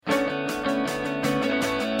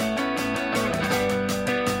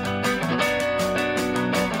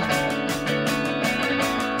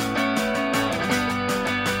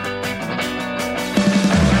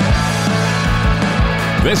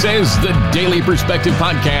This is the Daily Perspective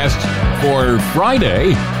Podcast for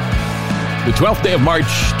Friday, the 12th day of March,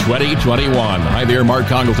 2021. Hi there, Mark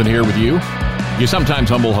Congleton here with you, your sometimes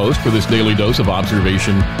humble host for this daily dose of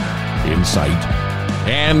observation, insight,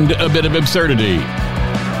 and a bit of absurdity.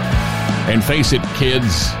 And face it,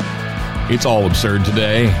 kids, it's all absurd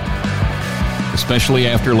today, especially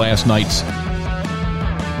after last night's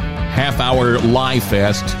half-hour lie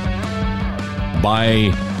fest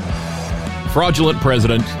by fraudulent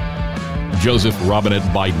President Joseph Robinette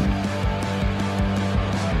Biden.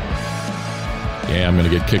 Yeah, I'm going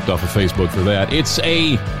to get kicked off of Facebook for that. It's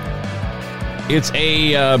a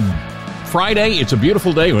Friday. It's a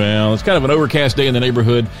beautiful day. Well, it's kind of an overcast day in the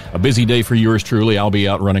neighborhood. A busy day for yours truly. I'll be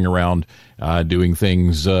out running around doing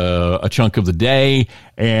things a chunk of the day.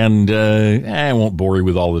 And I won't bore you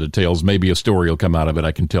with all the details. Maybe a story will come out of it.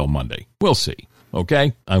 I can tell Monday. We'll see.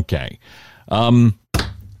 Okay? Okay.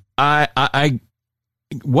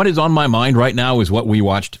 What is on my mind right now is what we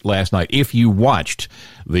watched last night. If you watched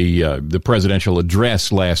the presidential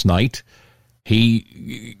address last night,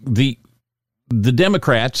 the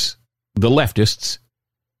Democrats, the leftists,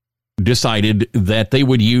 decided that they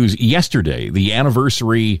would use yesterday, the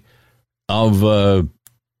anniversary of the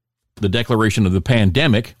declaration of the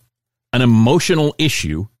pandemic, an emotional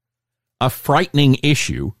issue, a frightening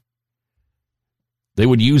issue. They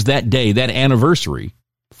would use that day, that anniversary,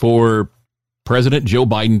 for President Joe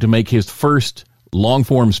Biden to make his first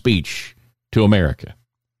long-form speech to America,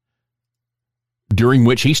 during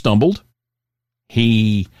which he stumbled.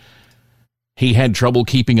 He had trouble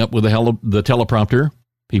keeping up with the teleprompter.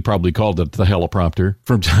 He probably called it the teleprompter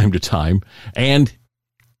from time to time. And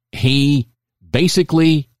he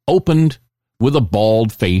basically opened with a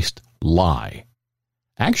bald-faced lie.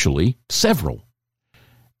 Actually, several.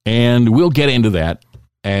 And we'll get into that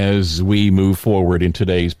as we move forward in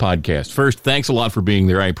today's podcast. First, thanks a lot for being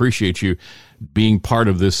there. I appreciate you being part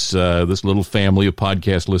of this little family of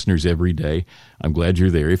podcast listeners every day. I'm glad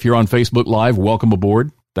you're there. If you're on Facebook Live, welcome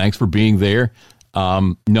aboard. Thanks for being there.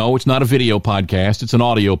 No, it's not a video podcast. It's an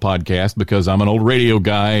audio podcast because I'm an old radio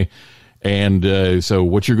guy. And so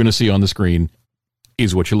what you're going to see on the screen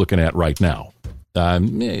is what you're looking at right now.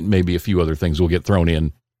 Maybe a few other things will get thrown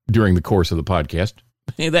in during the course of the podcast.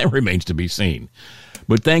 That remains to be seen.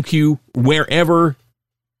 But thank you wherever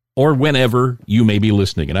or whenever you may be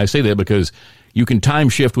listening. And I say that because you can time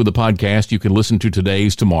shift with the podcast. You can listen to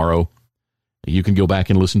today's tomorrow. You can go back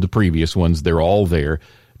and listen to previous ones. They're all there.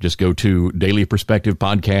 Just go to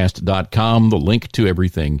dailyperspectivepodcast.com. The link to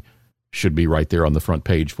everything should be right there on the front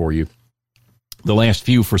page for you. The last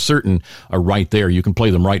few for certain are right there. You can play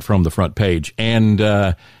them right from the front page. And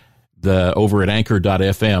over at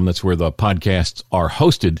anchor.fm, that's where the podcasts are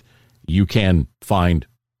hosted. You can find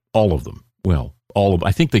all of them. Well,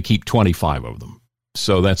 I think they keep 25 of them.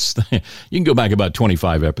 So that's, you can go back about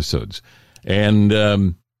 25 episodes.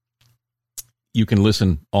 And you can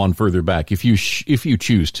listen on further back if you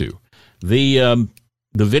choose to. The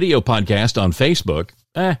video podcast on Facebook,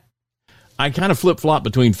 I kind of flip-flop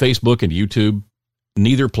between Facebook and YouTube.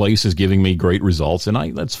 Neither place is giving me great results,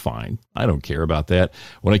 and that's fine. I don't care about that.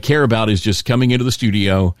 What I care about is just coming into the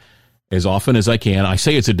studio as often as I can. I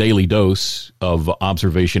say it's a daily dose of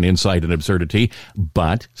observation, insight, and absurdity,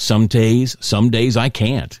 but some days I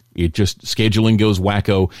can't. It just, scheduling goes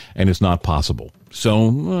wacko, and it's not possible.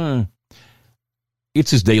 So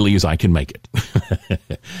it's as daily as I can make it.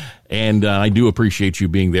 And I do appreciate you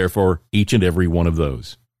being there for each and every one of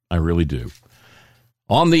those. I really do.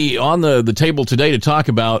 On the table today to talk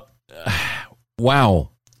about, I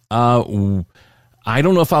don't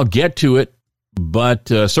know if I'll get to it, but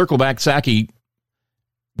Circleback Saki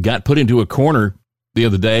got put into a corner the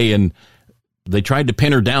other day, and they tried to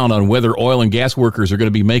pin her down on whether oil and gas workers are going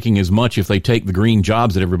to be making as much if they take the green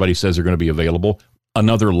jobs that everybody says are going to be available.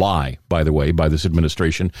 Another lie, by the way, by this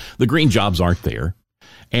administration. The green jobs aren't there,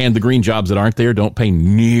 and the green jobs that aren't there don't pay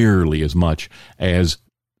nearly as much as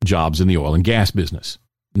jobs in the oil and gas business.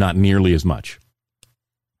 Not nearly as much.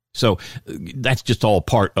 So that's just all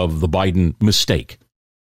part of the Biden mistake.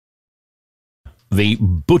 The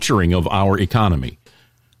butchering of our economy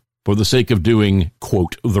for the sake of doing,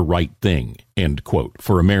 quote, the right thing, end quote,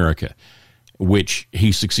 for America, which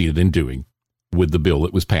he succeeded in doing with the bill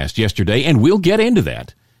that was passed yesterday. And we'll get into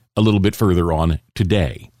that a little bit further on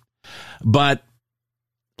today. But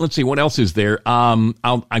let's see, what else is there?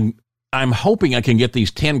 I'm hoping I can get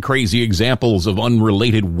these 10 crazy examples of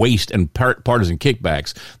unrelated waste and partisan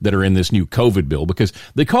kickbacks that are in this new COVID bill, because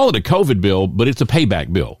they call it a COVID bill, but it's a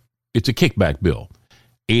payback bill. It's a kickback bill.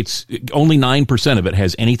 It's only 9% of it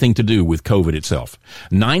has anything to do with COVID itself.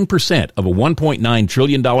 9% of a $1.9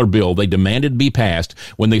 trillion bill they demanded be passed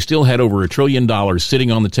when they still had over $1 trillion sitting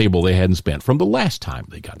on the table they hadn't spent from the last time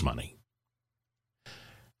they got money.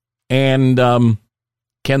 And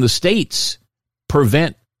can the states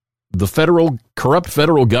prevent the corrupt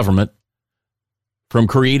federal government from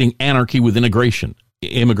creating anarchy with immigration?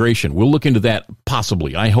 We'll look into that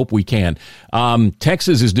possibly. I hope we can.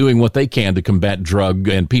 Texas is doing what they can to combat drug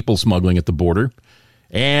and people smuggling at the border.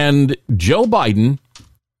 And Joe Biden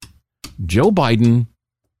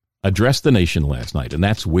addressed the nation last night, and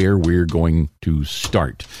that's where we're going to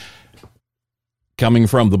start. Coming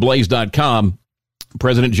from theblaze.com,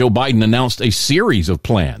 President Joe Biden announced a series of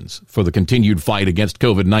plans for the continued fight against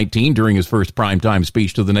COVID-19 during his first primetime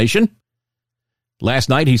speech to the nation. Last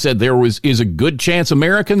night, he said there is a good chance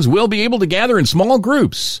Americans will be able to gather in small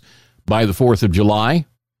groups by the 4th of July.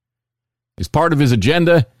 As part of his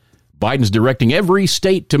agenda, Biden's directing every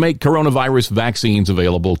state to make coronavirus vaccines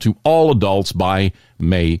available to all adults by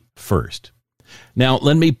May 1st. Now,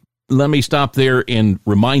 let me stop there and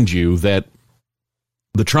remind you that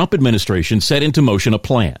the Trump administration set into motion a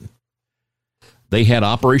plan. They had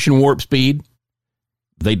Operation Warp Speed.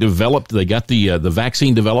 They got the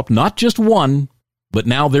vaccine developed, not just one, but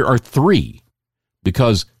now there are 3,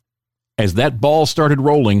 because as that ball started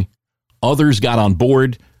rolling, others got on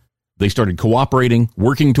board. They started cooperating,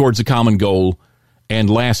 working towards a common goal, and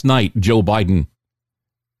last night, Joe Biden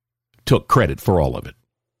took credit for all of it.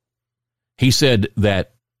 He said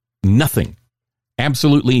that nothing,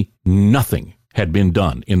 absolutely nothing, had been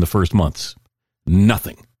done in the first months.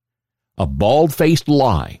 Nothing. A bald-faced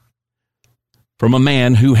lie from a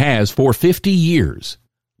man who has, for 50 years,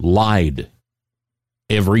 lied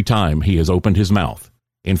every time he has opened his mouth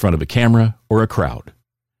in front of a camera or a crowd.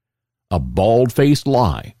 A bald-faced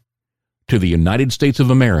lie to the United States of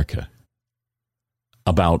America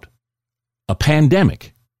about a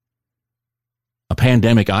pandemic. A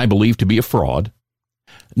pandemic I believe to be a fraud.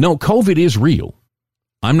 No, COVID is real.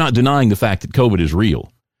 I'm not denying the fact that COVID is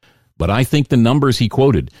real. But I think the numbers he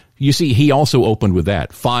quoted, you see, he also opened with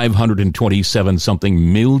that,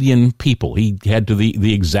 527-something million people. He had to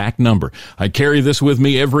the exact number. I carry this with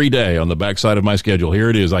me every day on the backside of my schedule. Here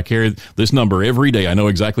it is. I carry this number every day. I know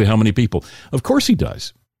exactly how many people. Of course he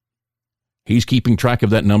does. He's keeping track of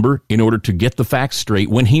that number in order to get the facts straight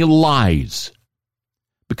when he lies.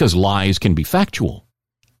 Because lies can be factual.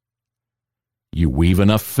 You weave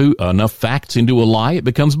enough facts into a lie, it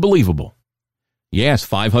becomes believable. Yes,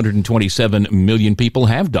 527 million people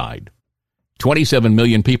have died. 27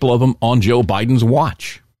 million people of them on Joe Biden's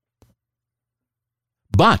watch.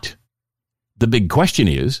 But the big question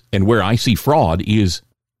is, and where I see fraud, is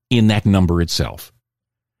in that number itself.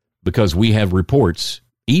 Because we have reports,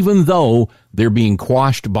 even though they're being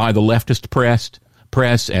quashed by the leftist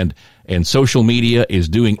press and social media is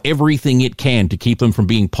doing everything it can to keep them from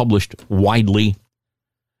being published widely,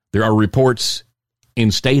 there are reports in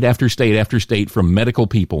state after state after state from medical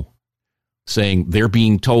people saying they're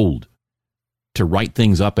being told to write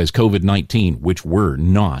things up as COVID-19, which were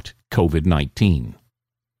not COVID-19.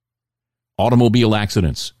 Automobile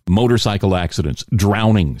accidents, motorcycle accidents,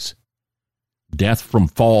 drownings, death from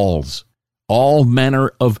falls, all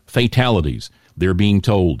manner of fatalities. They're being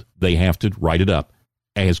told they have to write it up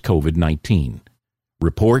as COVID-19.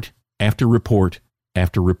 Report after report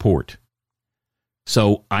after report.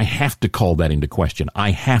 So I have to call that into question.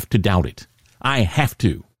 I have to doubt it. I have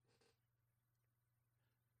to.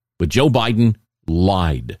 But Joe Biden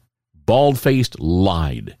lied. Bald-faced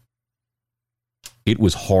lied. It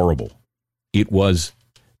was horrible. It was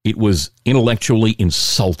intellectually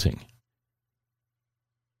insulting.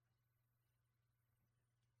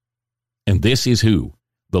 And this is who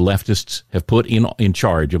the leftists have put in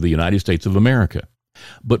charge of the United States of America.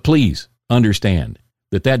 But please understand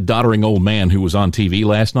that doddering old man who was on TV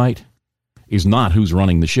last night is not who's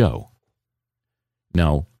running the show.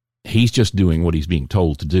 No, he's just doing what he's being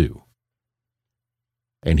told to do.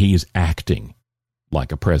 And he is acting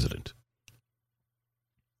like a president.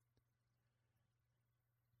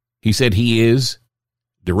 He said he is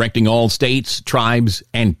directing all states, tribes,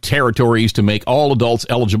 and territories to make all adults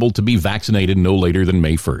eligible to be vaccinated no later than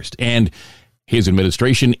May 1st. And his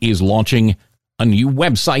administration is launching a new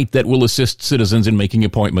website that will assist citizens in making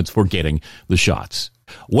appointments for getting the shots.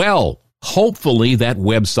 Well, hopefully that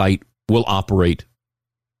website will operate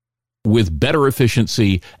with better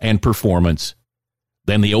efficiency and performance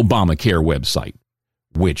than the Obamacare website,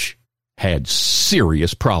 which had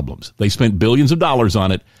serious problems. They spent billions of dollars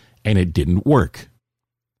on it, and it didn't work.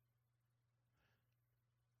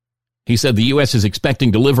 He said the U.S. is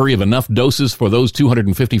expecting delivery of enough doses for those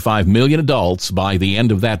 255 million adults by the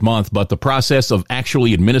end of that month, but the process of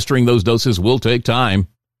actually administering those doses will take time.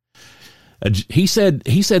 He said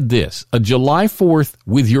this, a July 4th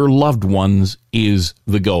with your loved ones is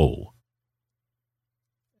the goal.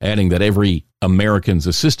 Adding that every American's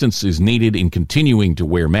assistance is needed in continuing to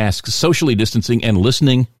wear masks, socially distancing, and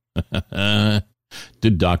listening to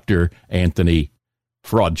Dr. Anthony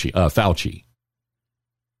Fauci.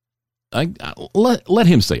 Let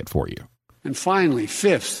him say it for you. And finally,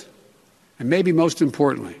 fifth, and maybe most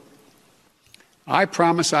importantly, I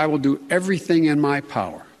promise I will do everything in my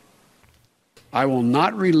power. I will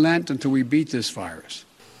not relent until we beat this virus.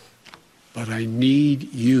 But I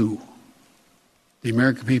need you. The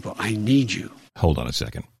American people, I need you. Hold on a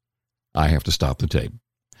second. I have to stop the tape.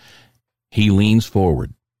 He leans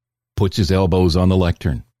forward, puts his elbows on the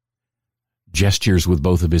lectern, gestures with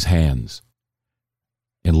both of his hands,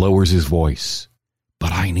 and lowers his voice.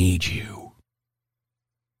 But I need you.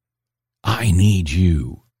 I need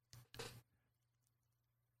you.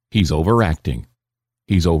 He's overacting.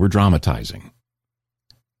 He's over-dramatizing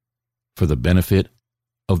for the benefit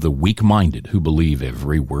of the weak-minded who believe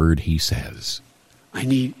every word he says. I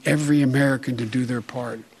need every American to do their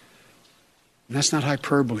part. And that's not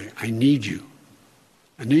hyperbole. I need you.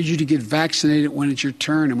 I need you to get vaccinated when it's your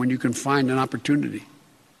turn and when you can find an opportunity.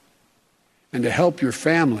 And to help your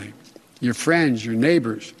family, your friends, your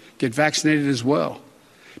neighbors get vaccinated as well.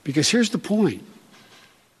 Because here's the point.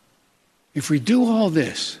 If we do all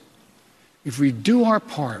this, if we do our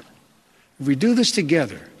part, if we do this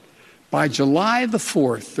together, by July the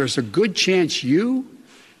 4th, there's a good chance you,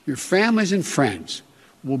 your families and friends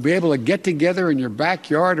will be able to get together in your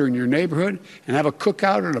backyard or in your neighborhood and have a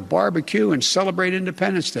cookout or a barbecue and celebrate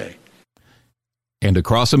Independence Day. And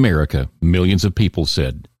across America, millions of people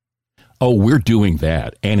said, oh, we're doing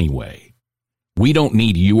that anyway. We don't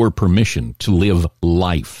need your permission to live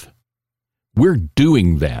life. We're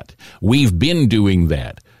doing that. We've been doing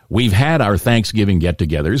that. We've had our Thanksgiving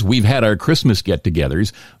get-togethers. We've had our Christmas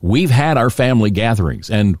get-togethers. We've had our family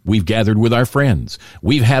gatherings, and we've gathered with our friends.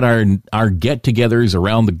 We've had our get-togethers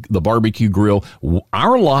around the barbecue grill.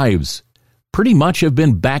 Our lives pretty much have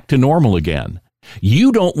been back to normal again.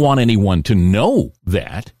 You don't want anyone to know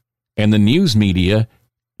that, and the news media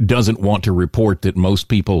doesn't want to report that most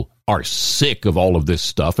people are sick of all of this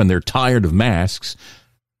stuff and they're tired of masks.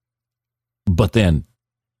 But then,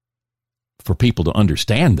 for people to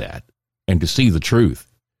understand that and to see the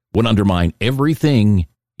truth would undermine everything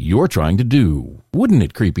you're trying to do. Wouldn't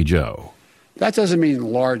it, Creepy Joe? That doesn't mean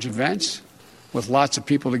large events with lots of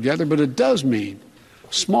people together, but it does mean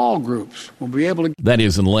small groups will be able to... That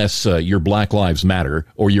is, unless you're Black Lives Matter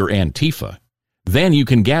or you're Antifa. Then you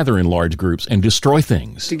can gather in large groups and destroy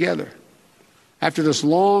things. Together. After this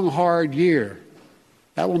long, hard year,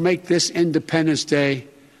 that will make this Independence Day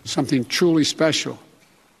something truly special.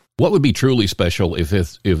 What would be truly special if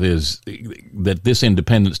that this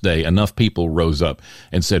Independence Day enough people rose up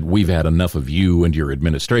and said, we've had enough of you and your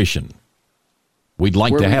administration. We'd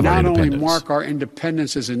like to have our independence. Where we not only mark our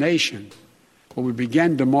independence as a nation, but we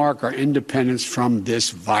begin to mark our independence from this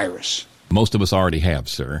virus. Most of us already have,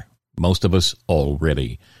 sir. Most of us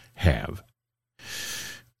already have.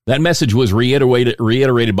 That message was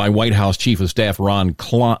reiterated by White House Chief of Staff Ron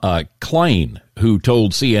Klain, who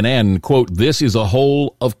told CNN, quote, this is a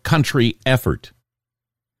whole of country effort.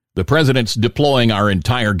 The president's deploying our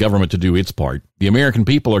entire government to do its part. The American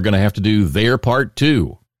people are going to have to do their part,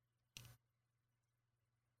 too.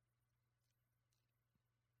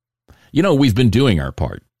 You know, we've been doing our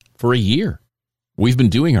part for a year. We've been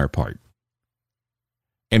doing our part.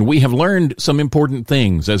 And we have learned some important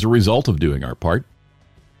things as a result of doing our part.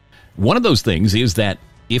 One of those things is that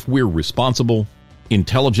if we're responsible,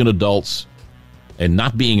 intelligent adults and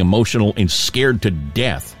not being emotional and scared to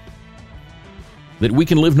death, that we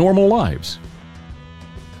can live normal lives.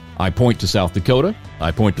 I point to South Dakota,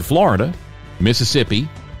 I point to Florida, Mississippi,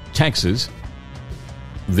 Texas.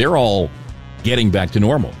 They're all getting back to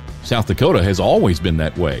normal. South Dakota has always been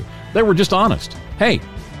that way. They were just honest. Hey,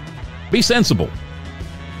 be sensible.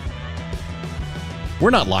 We're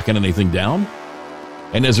not locking anything down.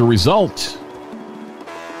 And as a result,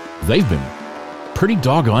 they've been pretty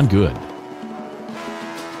doggone good.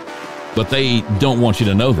 But they don't want you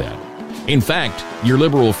to know that. In fact, your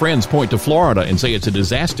liberal friends point to Florida and say it's a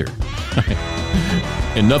disaster.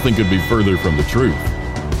 And nothing could be further from the truth.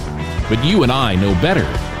 But you and I know better,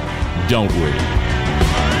 don't we?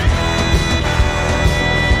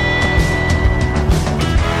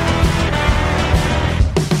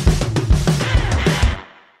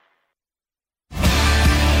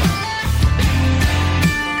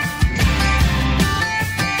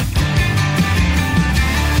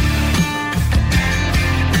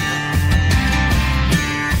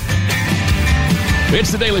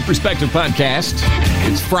 It's the Daily Perspective Podcast.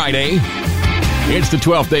 It's Friday. It's the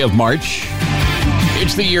 12th day of March.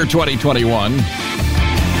 It's the year 2021.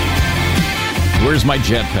 Where's my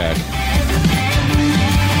jetpack?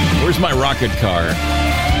 Where's my rocket car?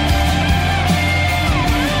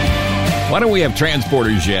 Why don't we have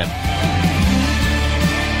transporters yet?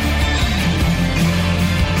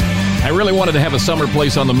 I really wanted to have a summer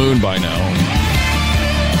place on the moon by now.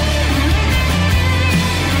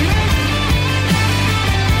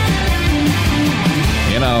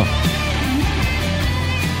 You know,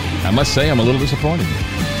 I must say I'm a little disappointed.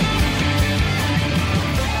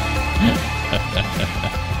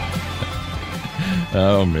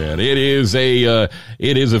 Oh man, it is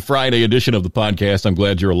a Friday edition of the podcast. I'm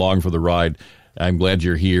glad you're along for the ride. I'm glad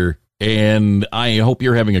you're here, and I hope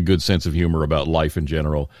you're having a good sense of humor about life in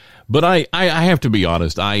general. But I have to be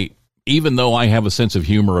honest. Even though I have a sense of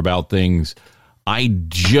humor about things, I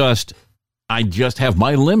just have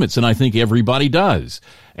my limits, and I think everybody does.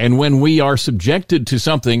 And when we are subjected to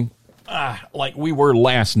something like we were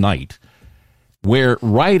last night, where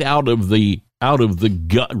right out of the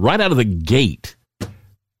gate,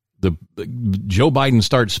 Joe Biden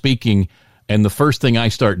starts speaking, and the first thing I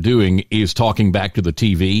start doing is talking back to the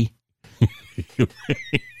TV.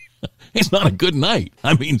 It's not a good night.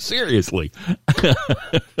 I mean, seriously.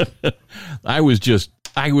 I was just,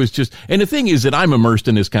 and the thing is that I'm immersed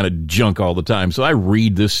in this kind of junk all the time. So I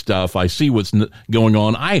read this stuff. I see what's going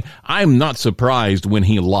on. I'm not surprised when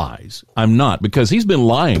he lies. I'm not, because he's been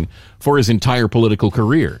lying for his entire political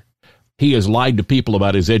career. He has lied to people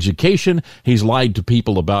about his education. He's lied to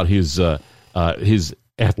people about his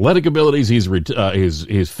athletic abilities,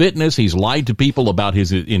 his fitness. He's lied to people about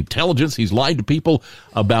his intelligence. He's lied to people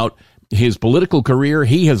about his political career.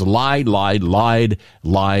 He has lied, and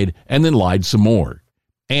then lied some more.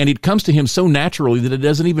 And it comes to him so naturally that it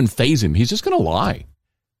doesn't even faze him. He's just going to lie.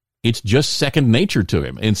 It's just second nature to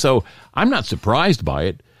him. And so I'm not surprised by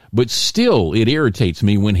it, but still it irritates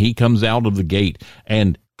me when he comes out of the gate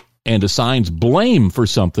and assigns blame for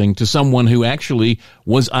something to someone who actually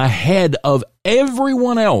was ahead of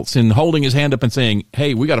everyone else in holding his hand up and saying,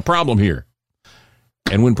 hey, we got a problem here.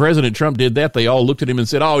 And when President Trump did that, they all looked at him and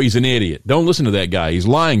said, oh, he's an idiot. Don't listen to that guy. He's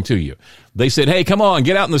lying to you. They said, hey, come on,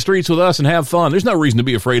 get out in the streets with us and have fun. There's no reason to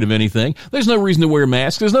be afraid of anything. There's no reason to wear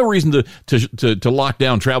masks. There's no reason to lock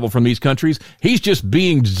down travel from these countries. He's just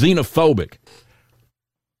being xenophobic.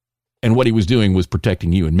 And what he was doing was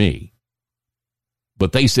protecting you and me.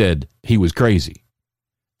 But they said he was crazy.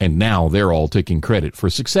 And now they're all taking credit for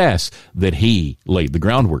success that he laid the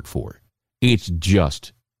groundwork for. It's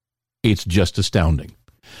just astounding.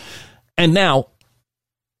 And now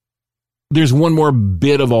there's one more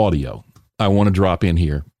bit of audio I want to drop in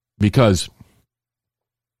here, because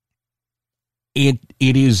it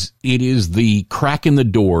is the crack in the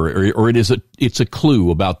door, or it's a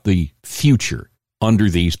clue about the future under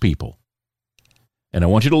these people. And I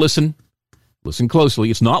want you to listen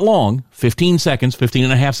closely. It's not long, 15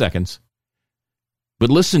 and a half seconds. But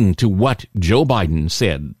listen to what Joe Biden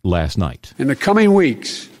said last night. In the coming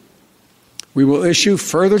weeks, we will issue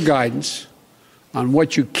further guidance on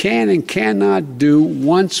what you can and cannot do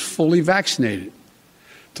once fully vaccinated,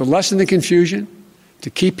 to lessen the confusion, to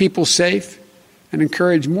keep people safe, and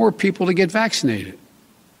encourage more people to get vaccinated.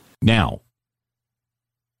 Now,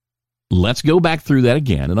 let's go back through that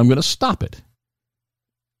again, and I'm going to stop it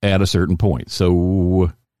at a certain point.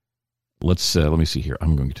 So let me see here.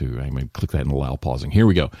 I'm going to click that and allow pausing. Here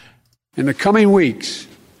we go. In the coming weeks,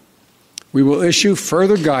 we will issue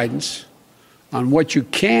further guidance on what you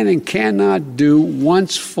can and cannot do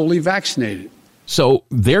once fully vaccinated. So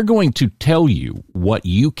they're going to tell you what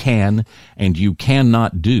you can and you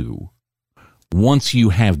cannot do once you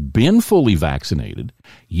have been fully vaccinated.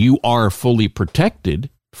 You are fully protected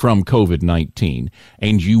from COVID-19,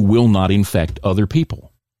 and you will not infect other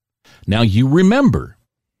people. Now, you remember,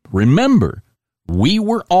 we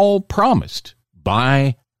were all promised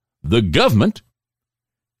by the government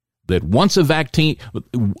that once a vaccine,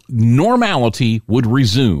 normality would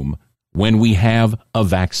resume when we have a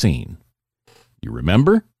vaccine. You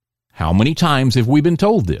remember? How many times have we been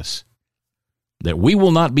told this? That we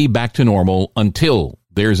will not be back to normal until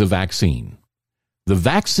there's a vaccine. The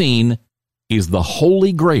vaccine is the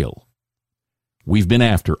holy grail we've been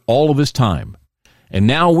after all of this time. And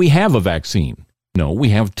now we have a vaccine. No, we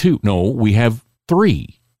have two. No, we have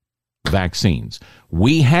 3 vaccines.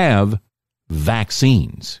 We have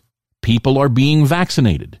vaccines. People are being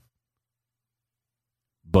vaccinated.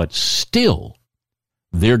 But still,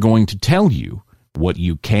 they're going to tell you what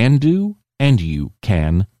you can do and you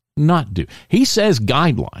can not do. He says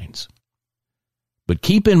guidelines. But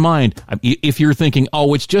keep in mind, if you're thinking,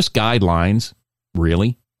 oh, it's just guidelines,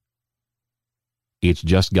 really? It's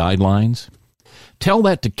just guidelines? Tell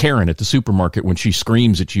that to Karen at the supermarket when she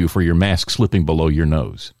screams at you for your mask slipping below your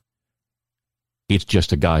nose. It's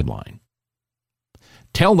just a guideline.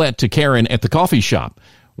 Tell that to Karen at the coffee shop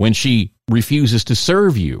when she refuses to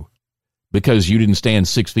serve you because you didn't stand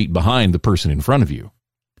 6 feet behind the person in front of you.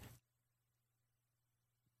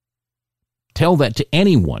 Tell that to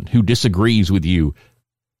anyone who disagrees with you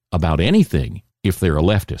about anything if they're a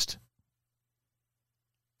leftist.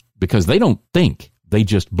 Because they don't think, they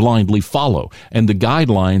just blindly follow. And the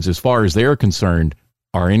guidelines, as far as they're concerned,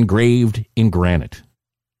 are engraved in granite.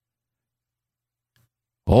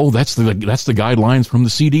 Oh, that's the guidelines from the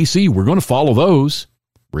CDC. We're going to follow those.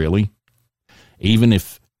 Really? Even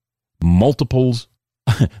if multiples,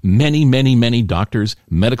 many doctors,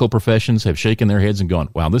 medical professions have shaken their heads and gone,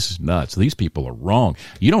 wow, this is nuts. These people are wrong.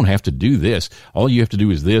 You don't have to do this. All you have to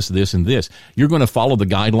do is this, and this. You're going to follow the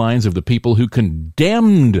guidelines of the people who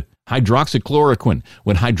condemned hydroxychloroquine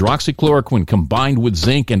when hydroxychloroquine combined with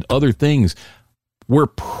zinc and other things were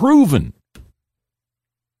proven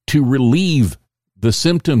to relieve the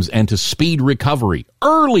symptoms and to speed recovery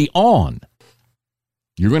early on.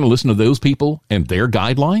 You're going to listen to those people and their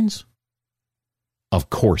guidelines? Of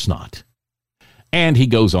course not. And he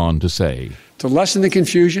goes on to say, to lessen the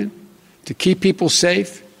confusion, to keep people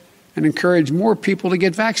safe, and encourage more people to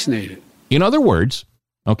get vaccinated. In other words,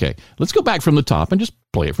 okay, let's go back from the top and just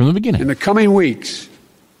play it from the beginning. In the coming weeks,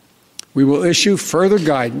 we will issue further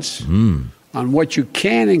guidance on what you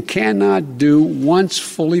can and cannot do once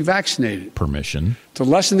fully vaccinated. Permission. To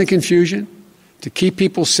lessen the confusion, to keep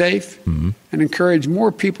people safe, and encourage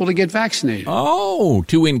more people to get vaccinated. Oh,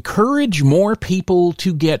 to encourage more people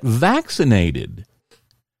to get vaccinated.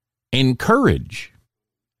 Encourage.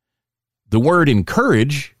 The word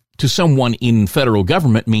encourage to someone in federal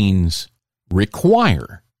government means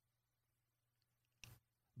require.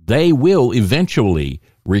 They will eventually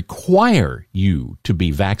require you to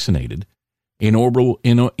be vaccinated in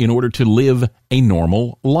order to live a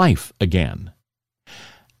normal life again.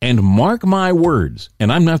 And mark my words,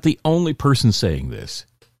 and I'm not the only person saying this,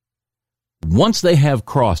 once they have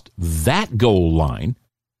crossed that goal line,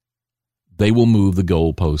 they will move the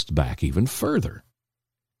goalpost back even further.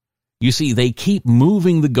 You see, they keep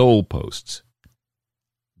moving the goalposts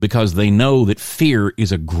because they know that fear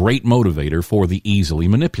is a great motivator for the easily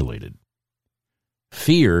manipulated.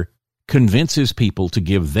 Fear convinces people to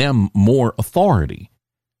give them more authority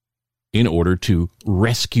in order to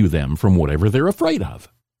rescue them from whatever they're afraid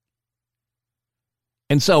of.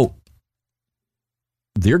 And so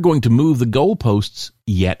they're going to move the goalposts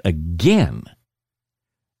yet again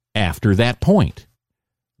after that point.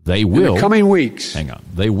 They will. In the coming weeks. Hang on.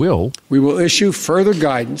 They will. We will issue further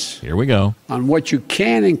guidance. Here we go. On what you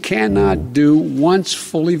can and cannot do once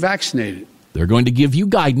fully vaccinated. They're going to give you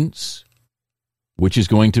guidance, which is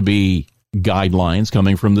going to be guidelines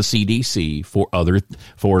coming from the CDC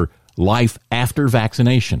for life after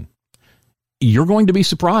vaccination. You're going to be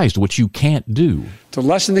surprised what you can't do. To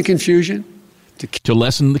lessen the confusion. To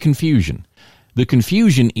lessen the confusion. The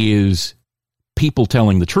confusion is people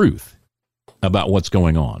telling the truth about what's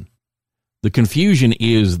going on. The confusion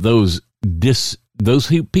is those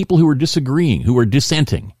people who are disagreeing, who are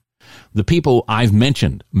dissenting. The people I've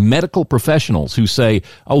mentioned, medical professionals who say,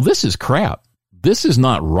 oh, this is crap. This is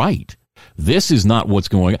not right. This is not what's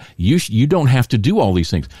going on. You don't have to do all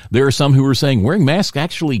these things. There are some who are saying wearing masks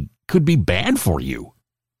actually could be bad for you.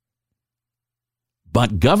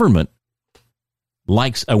 But government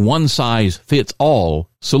likes a one-size-fits-all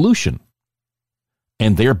solution.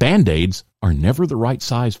 And their Band-Aids are never the right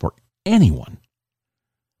size for anyone.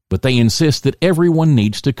 But they insist that everyone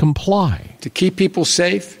needs to comply. To keep people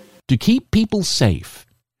safe. To keep people safe.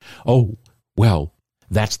 Oh, well,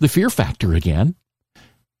 that's the fear factor again.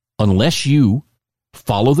 Unless you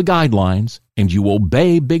follow the guidelines and you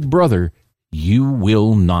obey Big Brother, you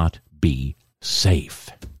will not be safe.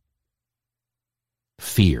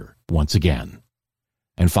 Fear, once again.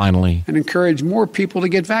 And finally, and encourage more people to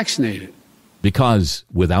get vaccinated. Because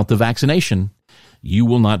without the vaccination, you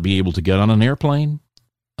will not be able to get on an airplane,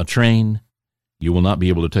 a train, you will not be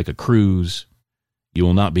able to take a cruise, you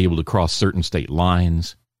will not be able to cross certain state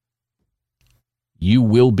lines. You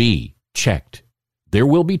will be checked. There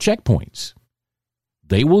will be checkpoints.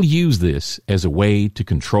 They will use this as a way to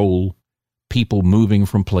control people moving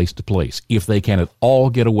from place to place, if they can at all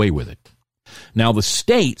get away with it. Now, the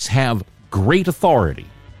states have great authority.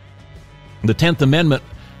 The 10th Amendment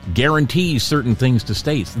guarantees certain things to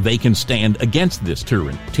states. They can stand against this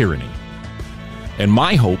tyranny. And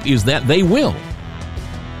my hope is that they will.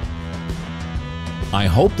 I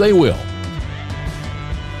hope they will.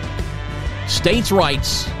 States'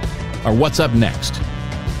 rights are what's up next.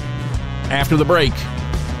 After the break,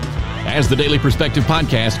 as the Daily Perspective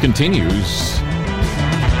podcast continues.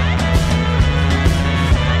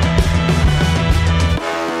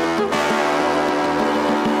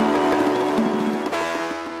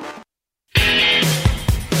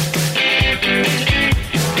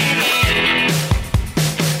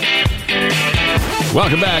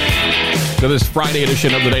 Welcome back to this Friday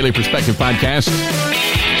edition of the Daily Perspective podcast.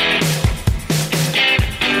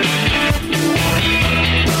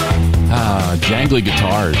 Jangly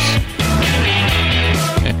guitars.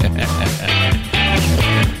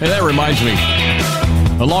 And that reminds me,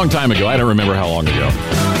 a long time ago, I don't remember how long ago,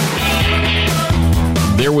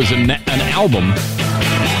 there was an album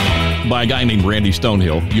by a guy named Randy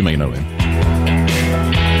Stonehill. You may know him.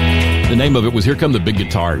 The name of it was Here Come the Big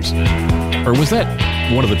Guitars. Or was that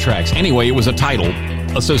one of the tracks? Anyway, it was a title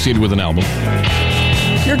associated with an album.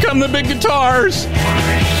 Here come the big guitars!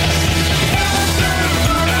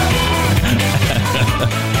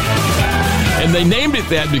 And they named it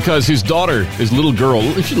that because his daughter, his little girl,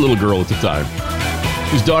 she was a little girl at the time,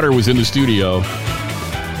 his daughter was in the studio,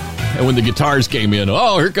 and when the guitars came in,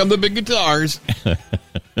 oh, here come the big guitars.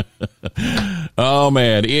 Oh,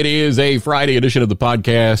 man, it is a Friday edition of the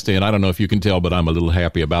podcast, and I don't know if you can tell, but I'm a little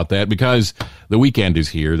happy about that because the weekend is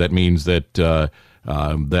here. That means that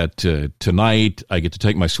tonight I get to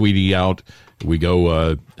take my sweetie out. We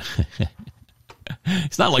go...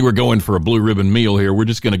 It's not like we're going for a blue ribbon meal here. We're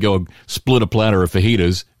just going to go split a platter of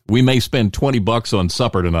fajitas. We may spend $20 on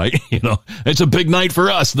supper tonight. You know, it's a big night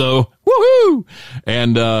for us, though. Woohoo!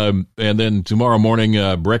 And then tomorrow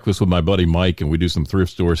morning, breakfast with my buddy Mike, and we do some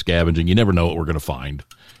thrift store scavenging. You never know what we're going to find.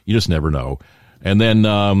 You just never know. And then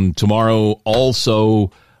tomorrow,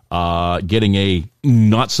 also getting a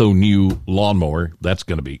not so new lawnmower. That's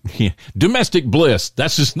going to be domestic bliss.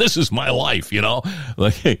 This is my life, you know.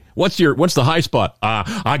 Like, hey, what's the high spot?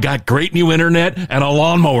 I got great new internet and a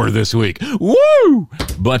lawnmower this week. Woo!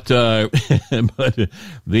 But the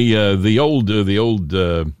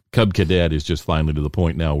old Cub Cadet is just finally to the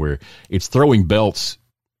point now where it's throwing belts,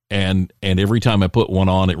 and every time I put one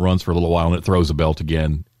on, it runs for a little while and it throws a belt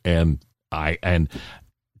again. And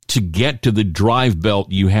to get to the drive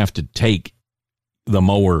belt, you have to take the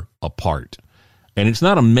mower apart. And it's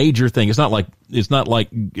not a major thing. It's not like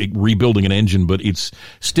rebuilding an engine, but it's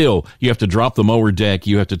still, you have to drop the mower deck.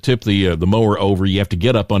 You have to tip the mower over. You have to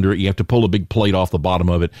get up under it. You have to pull a big plate off the bottom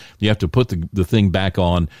of it. You have to put the thing back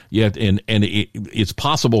on. You have to, and it's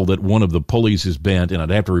possible that one of the pulleys is bent, and I'd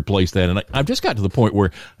have to replace that. And I've just got to the point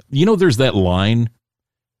where, you know, there's that line.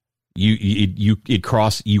 You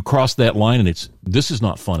cross that line, and this is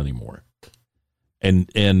not fun anymore,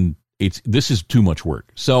 and this is too much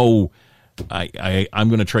work. So I'm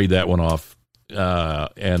going to trade that one off,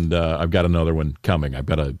 and I've got another one coming. I've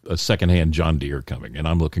got a secondhand John Deere coming, and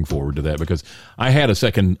I'm looking forward to that because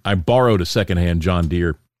I borrowed a secondhand John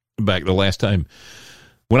Deere back the last time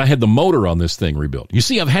when I had the motor on this thing rebuilt. You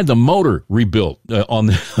see, I've had the motor rebuilt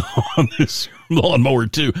on this lawnmower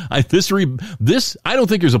too. I don't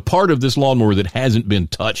think there's a part of this lawnmower that hasn't been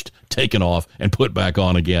touched, taken off, and put back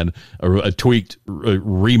on again, or tweaked,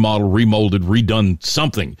 remodeled, remolded, redone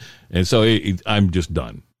something. And so I'm just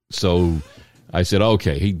done. So I said,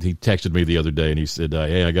 okay. He texted me the other day and he said,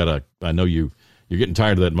 hey, I know you're getting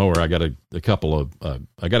tired of that mower. I got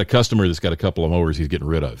a customer that's got a couple of mowers he's getting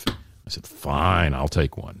rid of. I said, fine, I'll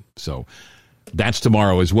take one. So that's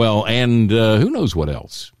tomorrow as well. And who knows what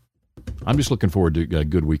else. I'm just looking forward to a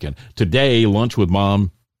good weekend. Today, lunch with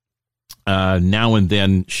Mom. Now and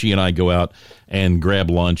then, she and I go out and grab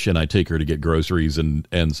lunch, and I take her to get groceries and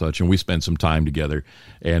such, and we spend some time together,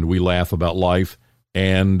 and we laugh about life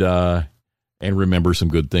and remember some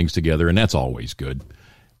good things together, and that's always good.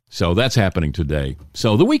 So that's happening today.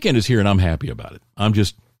 So the weekend is here, and I'm happy about it.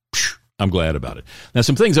 I'm glad about it. Now,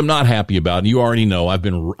 some things I'm not happy about, and you already know, I've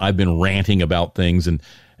been ranting about things, and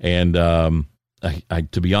I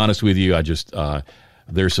to be honest with you,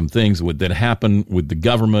 there's some things that happen with the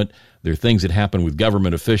government. There are things that happen with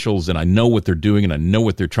government officials, and I know what they're doing, and I know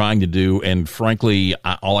what they're trying to do, and frankly,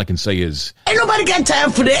 all I can say is, ain't nobody got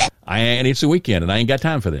time for that. And it's a weekend, and I ain't got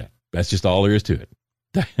time for that. That's just all there is to it.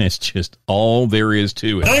 That's just all there is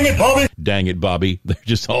to it. Dang it, Bobby. Dang it, Bobby. That's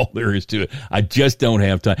just all there is to it. I just don't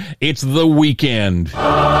have time. It's the weekend.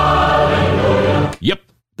 Hallelujah. Yep,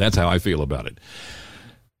 that's how I feel about it.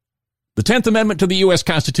 The 10th Amendment to the U.S.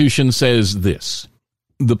 Constitution says this: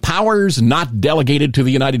 the powers not delegated to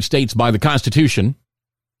the United States by the Constitution,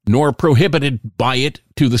 nor prohibited by it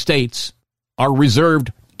to the states, are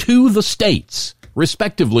reserved to the states,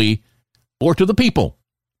 respectively, or to the people.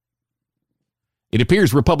 It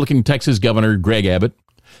appears Republican Texas Governor Greg Abbott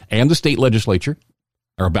and the state legislature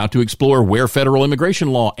are about to explore where federal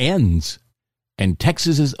immigration law ends and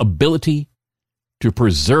Texas's ability to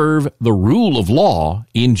preserve the rule of law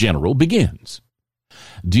in general begins.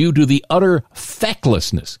 Due to the utter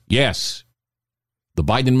fecklessness, yes, the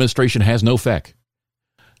Biden administration has no feck.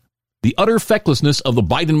 The utter fecklessness of the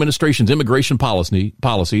Biden administration's immigration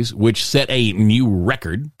policies, which set a new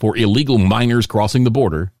record for illegal minors crossing the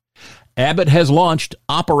border, Abbott has launched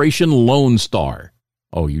Operation Lone Star.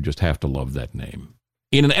 Oh, you just have to love that name.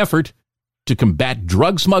 In an effort to combat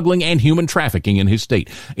drug smuggling and human trafficking in his state.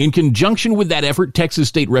 In conjunction with that effort, Texas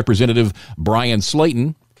State Representative Brian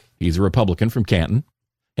Slayton, he's a Republican from Canton,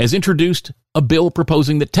 has introduced a bill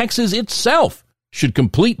proposing that Texas itself should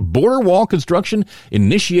complete border wall construction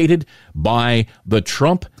initiated by the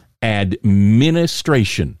Trump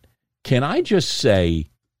administration. Can I just say,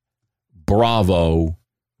 bravo,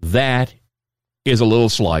 that is a little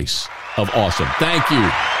slice of awesome. Thank you.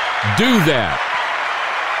 Do that.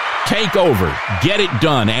 Take over. Get it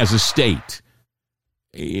done as a state.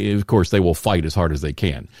 Of course, they will fight as hard as they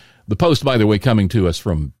can. The Post, by the way, coming to us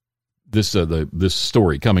from this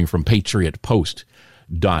story coming from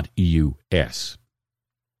patriotpost.us.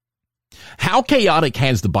 How chaotic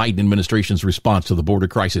has the Biden administration's response to the border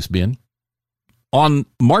crisis been? On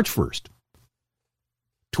March 1st,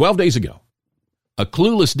 12 days ago, a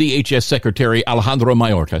clueless DHS Secretary Alejandro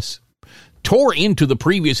Mayorkas tore into the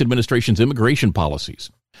previous administration's immigration policies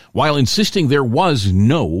while insisting there was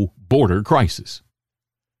no border crisis.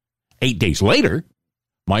 8 days later,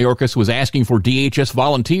 Mayorkas was asking for DHS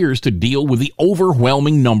volunteers to deal with the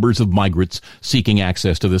overwhelming numbers of migrants seeking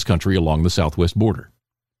access to this country along the southwest border.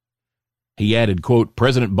 He added, quote,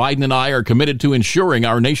 President Biden and I are committed to ensuring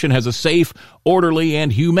our nation has a safe, orderly,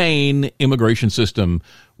 and humane immigration system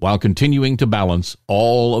while continuing to balance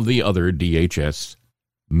all of the other DHS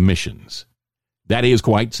missions. That is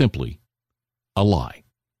quite simply a lie.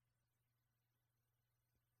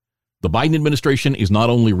 The Biden administration is not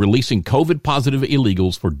only releasing COVID-positive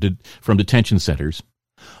illegals from detention centers,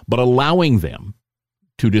 but allowing them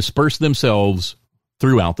to disperse themselves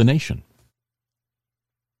throughout the nation.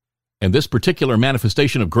 And this particular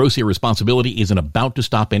manifestation of gross irresponsibility isn't about to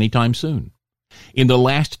stop anytime soon. In the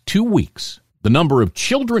last 2 weeks, the number of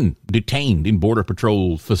children detained in Border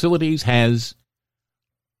Patrol facilities has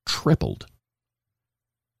tripled.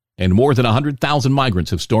 And more than 100,000 migrants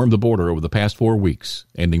have stormed the border over the past 4 weeks,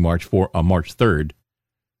 ending March 3rd.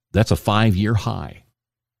 That's a 5-year high.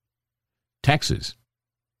 Texas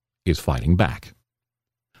is fighting back.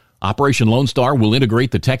 Operation Lone Star will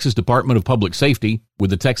integrate the Texas Department of Public Safety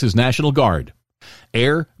with the Texas National Guard.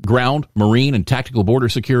 Air, ground, marine, and tactical border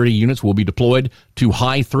security units will be deployed to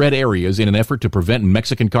high-threat areas in an effort to prevent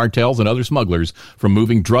Mexican cartels and other smugglers from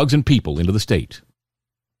moving drugs and people into the state.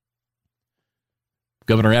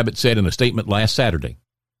 Governor Abbott said in a statement last Saturday,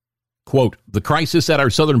 quote, the crisis at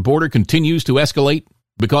our southern border continues to escalate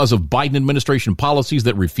because of Biden administration policies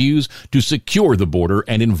that refuse to secure the border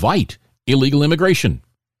and invite illegal immigration.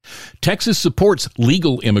 Texas supports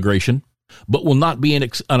legal immigration, but will not be an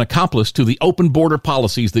accomplice to the open border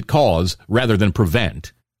policies that cause, rather than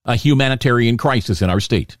prevent, a humanitarian crisis in our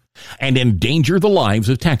state and endanger the lives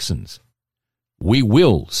of Texans. We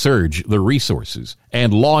will surge the resources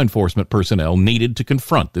and law enforcement personnel needed to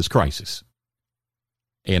confront this crisis.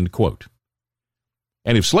 End quote.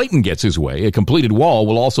 And if Slayton gets his way, a completed wall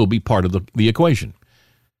will also be part of the equation.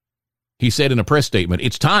 He said in a press statement,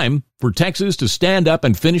 it's time for Texas to stand up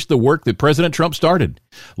and finish the work that President Trump started.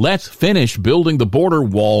 Let's finish building the border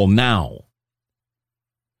wall now.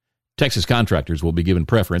 Texas contractors will be given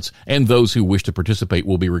preference, and those who wish to participate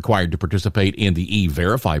will be required to participate in the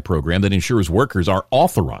E-Verify program that ensures workers are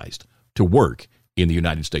authorized to work in the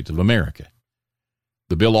United States of America.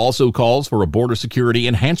 The bill also calls for a border security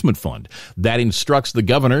enhancement fund that instructs the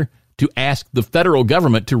governor to ask the federal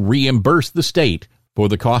government to reimburse the state for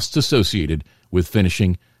the costs associated with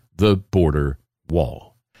finishing the border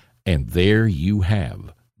wall. And there you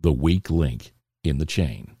have the weak link in the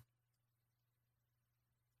chain.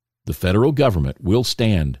 The federal government will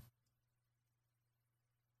stand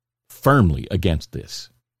firmly against this.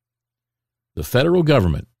 The federal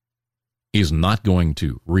government is not going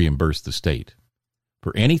to reimburse the state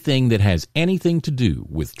for anything that has anything to do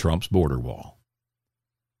with Trump's border wall.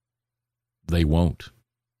 They won't.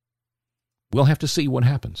 We'll have to see what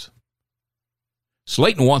happens.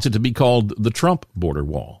 Slayton wants it to be called the Trump border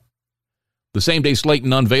wall. The same day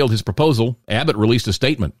Slayton unveiled his proposal, Abbott released a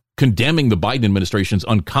statement condemning the Biden administration's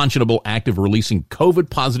unconscionable act of releasing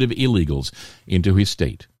COVID-positive illegals into his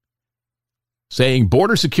state. saying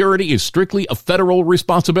border security is strictly a federal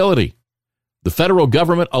responsibility. The federal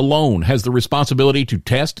government alone has the responsibility to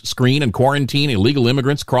test, screen, and quarantine illegal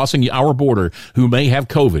immigrants crossing our border who may have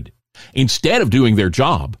COVID. Instead of doing their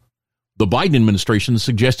job, the Biden administration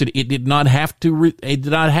suggested it did not have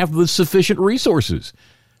the sufficient resources,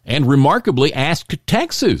 and remarkably asked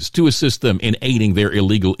Texas to assist them in aiding their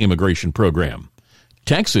illegal immigration program.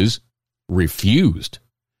 Texas refused.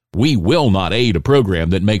 We will not aid a program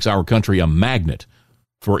that makes our country a magnet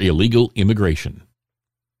for illegal immigration.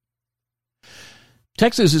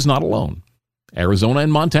 Texas is not alone. Arizona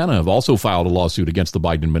and Montana have also filed a lawsuit against the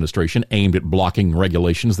Biden administration aimed at blocking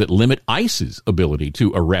regulations that limit ICE's ability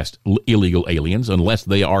to arrest illegal aliens unless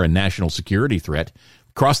they are a national security threat,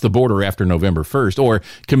 crossed the border after November 1st, or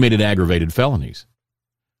committed aggravated felonies.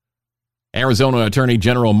 Arizona Attorney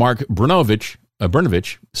General Mark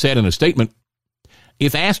Brnovich said in a statement,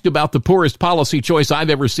 "If asked about the poorest policy choice I've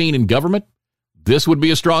ever seen in government, this would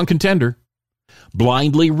be a strong contender.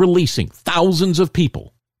 Blindly releasing thousands of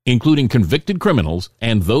people, including convicted criminals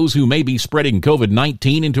and those who may be spreading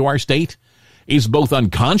COVID-19 into our state, is both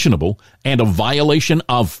unconscionable and a violation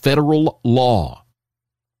of federal law.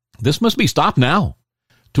 This must be stopped now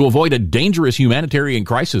to avoid a dangerous humanitarian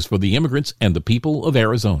crisis for the immigrants and the people of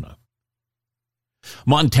Arizona."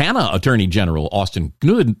 Montana Attorney General Austin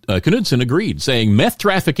Knudsen agreed, saying meth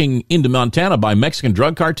trafficking into Montana by Mexican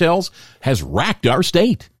drug cartels has racked our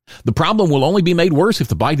state. The problem will only be made worse if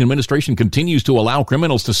the Biden administration continues to allow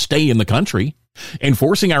criminals to stay in the country.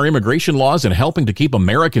 Enforcing our immigration laws and helping to keep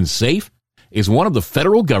Americans safe is one of the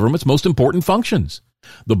federal government's most important functions.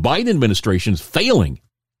 The Biden administration is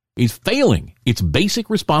failing its basic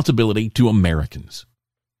responsibility to Americans.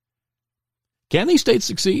 Can these states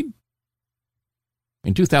succeed?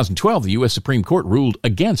 In 2012, the U.S. Supreme Court ruled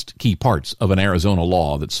against key parts of an Arizona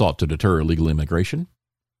law that sought to deter illegal immigration.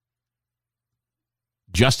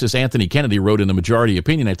 Justice Anthony Kennedy wrote in the majority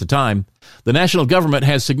opinion at the time, "The national government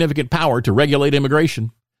has significant power to regulate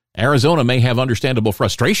immigration. Arizona may have understandable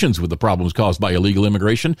frustrations with the problems caused by illegal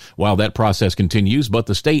immigration while that process continues, but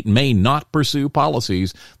the state may not pursue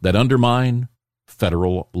policies that undermine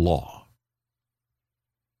federal law."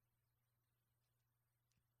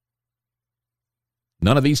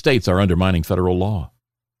 None of these states are undermining federal law.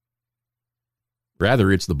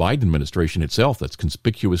 Rather, it's the Biden administration itself that's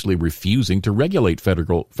conspicuously refusing to regulate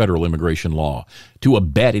federal immigration law, to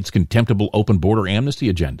abet its contemptible open border amnesty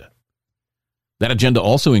agenda. That agenda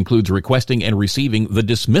also includes requesting and receiving the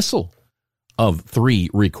dismissal of 3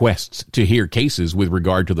 requests to hear cases with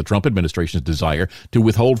regard to the Trump administration's desire to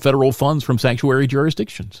withhold federal funds from sanctuary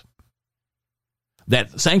jurisdictions.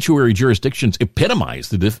 That sanctuary jurisdictions epitomize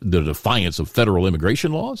the defiance of federal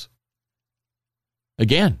immigration laws.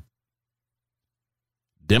 Again,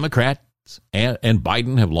 Democrats and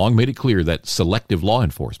Biden have long made it clear that selective law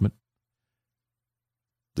enforcement,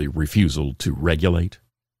 the refusal to regulate,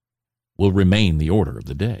 will remain the order of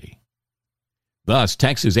the day. Thus,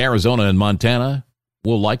 Texas, Arizona, and Montana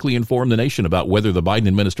will likely inform the nation about whether the Biden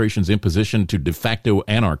administration's imposition to de facto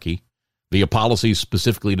anarchy, via policies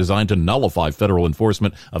specifically designed to nullify federal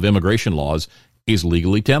enforcement of immigration laws, is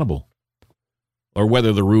legally tenable, or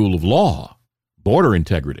whether the rule of law, border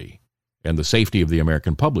integrity, and the safety of the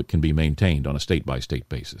American public can be maintained on a state-by-state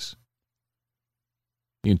basis.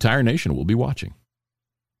 The entire nation will be watching.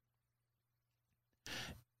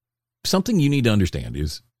 Something you need to understand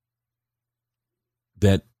is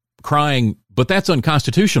that crying, "But that's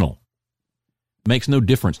unconstitutional," makes no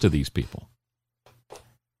difference to these people.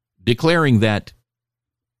 Declaring that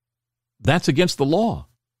that's against the law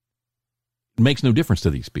makes no difference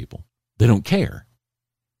to these people. They don't care.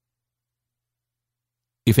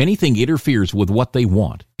 If anything interferes with what they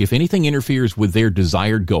want, if anything interferes with their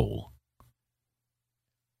desired goal,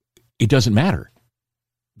 it doesn't matter.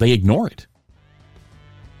 They ignore it.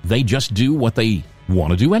 They just do what they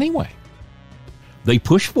want to do anyway. They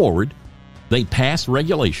push forward, they pass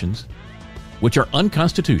regulations which are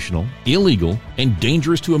unconstitutional, illegal, and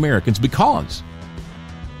dangerous to Americans because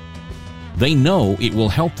they know it will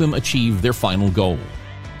help them achieve their final goal.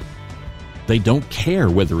 They don't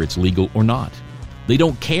care whether it's legal or not. They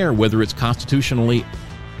don't care whether it's constitutionally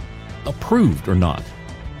approved or not.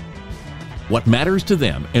 What matters to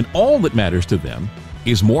them, and all that matters to them,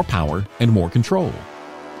 is more power and more control.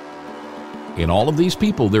 And all of these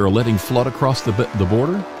people they're letting flood across the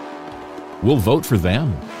border will vote for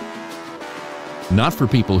them, not for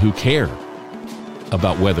people who care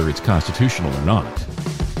about whether it's constitutional or not.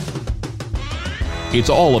 It's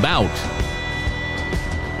all about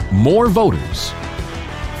more voters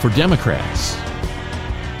for Democrats.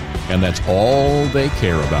 And that's all they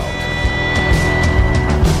care about.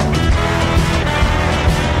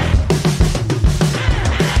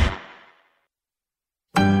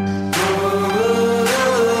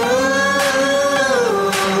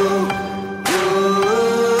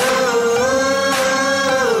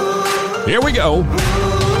 Here we go.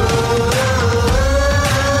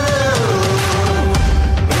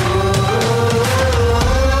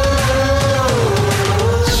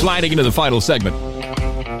 Sliding into the final segment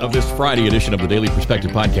of this Friday edition of the Daily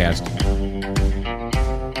Perspective Podcast.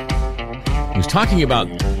 He was talking about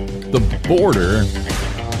the border,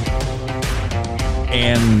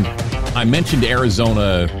 and I mentioned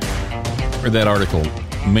Arizona, or that article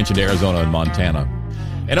mentioned Arizona and Montana.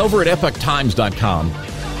 And over at epochtimes.com,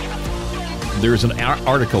 there's an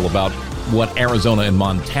article about what Arizona and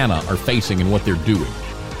Montana are facing and what they're doing.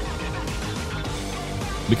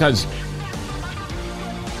 Because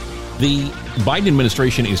the Biden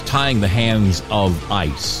administration is tying the hands of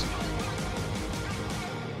ICE,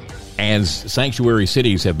 as sanctuary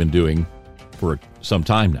cities have been doing for some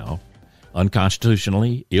time now,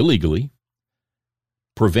 unconstitutionally, illegally,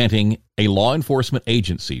 preventing a law enforcement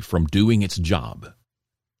agency from doing its job.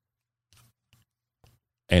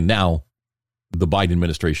 And now the Biden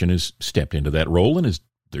administration has stepped into that role and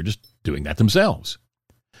they're just doing that themselves.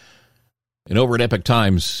 And over at Epoch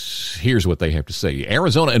Times, here's what they have to say.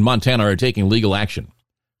 Arizona and Montana are taking legal action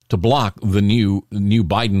to block the new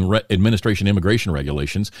Biden administration immigration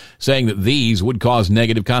regulations, saying that these would cause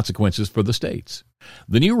negative consequences for the states.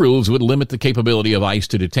 The new rules would limit the capability of ICE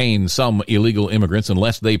to detain some illegal immigrants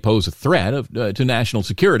unless they pose a threat to national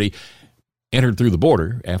security, entered through the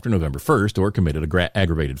border after November 1st, or committed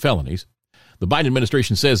aggravated felonies. The Biden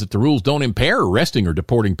administration says that the rules don't impair arresting or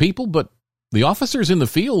deporting people, but the officers in the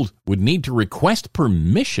field would need to request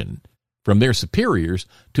permission from their superiors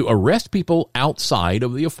to arrest people outside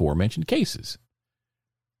of the aforementioned cases.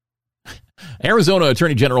 Arizona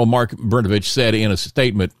Attorney General Mark Brnovich said in a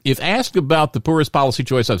statement, if asked about the poorest policy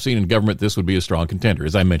choice I've seen in government, this would be a strong contender,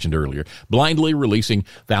 as I mentioned earlier. Blindly releasing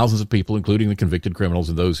thousands of people, including the convicted criminals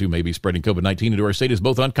and those who may be spreading COVID-19 into our state, is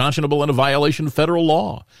both unconscionable and a violation of federal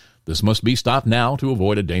law. This must be stopped now to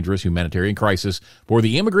avoid a dangerous humanitarian crisis for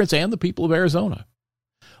the immigrants and the people of Arizona.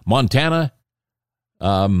 Montana,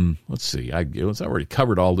 let's see, I already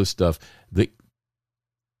covered all this stuff.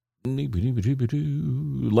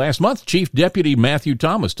 Last month, Chief Deputy Matthew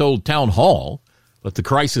Thomas told Town Hall that the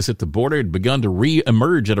crisis at the border had begun to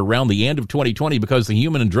re-emerge at around the end of 2020 because the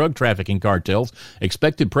human and drug trafficking cartels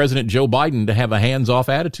expected President Joe Biden to have a hands-off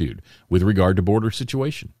attitude with regard to border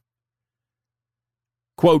situation.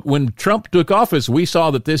 Quote, when Trump took office, we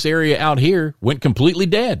saw that this area out here went completely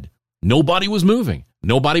dead. Nobody was moving.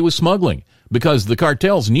 Nobody was smuggling because the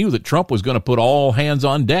cartels knew that Trump was going to put all hands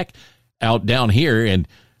on deck out down here and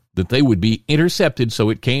that they would be intercepted, so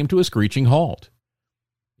it came to a screeching halt.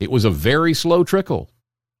 It was a very slow trickle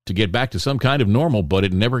to get back to some kind of normal, but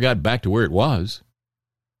it never got back to where it was.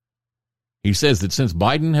 He says that since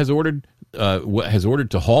Biden has ordered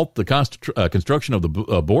to halt the construction of the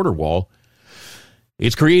border wall,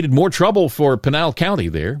 it's created more trouble for Pinal County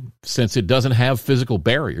there, since it doesn't have physical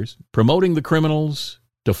barriers, promoting the criminals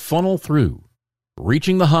to funnel through,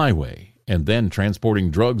 reaching the highway, and then transporting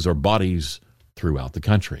drugs or bodies throughout the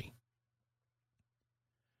country.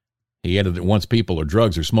 He added that once people or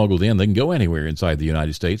drugs are smuggled in, they can go anywhere inside the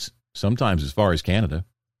United States, sometimes as far as Canada.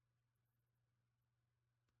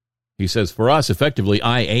 He says, for us, effectively,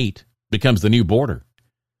 I-8 becomes the new border.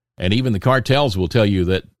 And even the cartels will tell you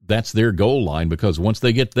that that's their goal line, because once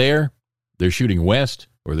they get there, they're shooting west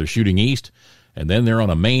or they're shooting east, and then they're on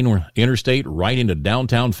a main interstate right into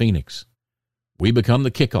downtown Phoenix. We become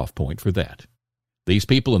the kickoff point for that. These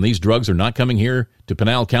people and these drugs are not coming here to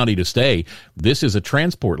Pinal County to stay. This is a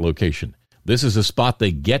transport location. This is a spot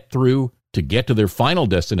they get through to get to their final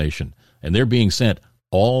destination, and they're being sent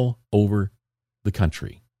all over the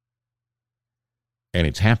country. And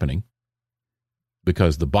it's happening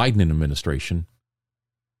because the Biden administration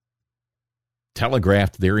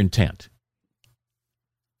telegraphed their intent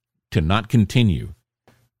to not continue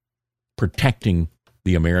protecting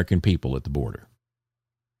the American people at the border.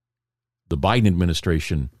 The Biden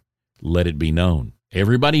administration let it be known.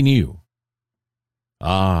 Everybody knew,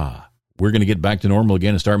 we're going to get back to normal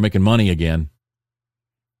again and start making money again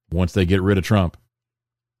once they get rid of Trump.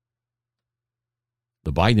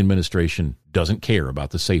 The Biden administration doesn't care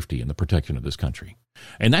about the safety and the protection of this country.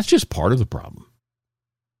 And that's just part of the problem.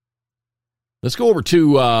 Let's go over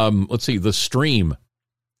to, The Stream.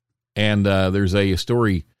 And there's a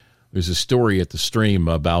story at The Stream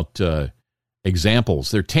about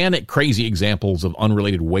examples. There are 10 crazy examples of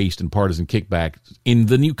unrelated waste and partisan kickback in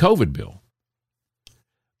the new COVID bill.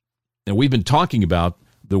 And we've been talking about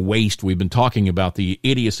the waste. We've been talking about the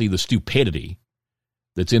idiocy, the stupidity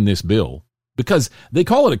that's in this bill, because they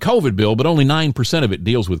call it a COVID bill, but only 9% of it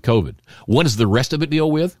deals with COVID. What does the rest of it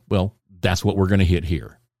deal with? Well, that's what we're going to hit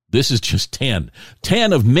here. This is just 10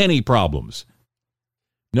 of many problems.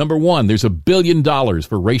 Number 1, there's $1 billion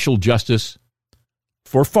for racial justice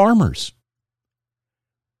for farmers.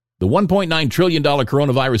 The $1.9 trillion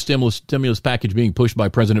coronavirus stimulus package being pushed by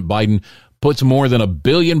President Biden puts more than $1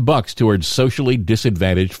 billion towards socially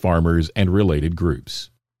disadvantaged farmers and related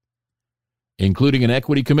groups, including an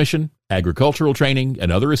equity commission, agricultural training,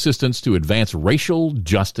 and other assistance to advance racial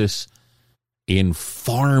justice in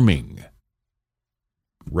farming.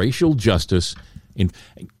 Racial justice in...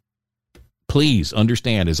 Please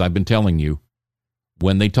understand, as I've been telling you,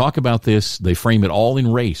 when they talk about this, they frame it all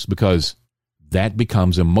in race because that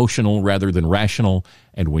becomes emotional rather than rational.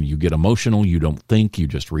 And when you get emotional, you don't think, you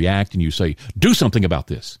just react and you say, do something about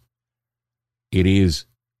this. It is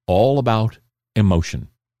all about emotion.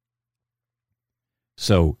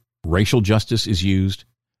 So racial justice is used,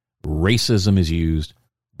 racism is used,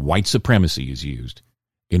 white supremacy is used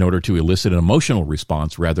in order to elicit an emotional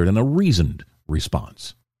response rather than a reasoned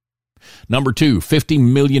response. Number 2, $50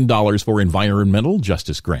 million for environmental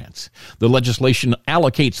justice grants. The legislation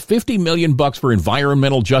allocates $50 million for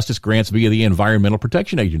environmental justice grants via the Environmental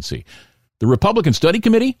Protection Agency. The Republican Study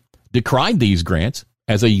Committee decried these grants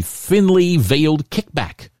as a thinly veiled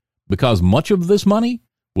kickback because much of this money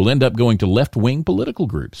will end up going to left-wing political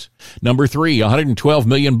groups. Number 3, $112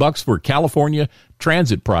 million for California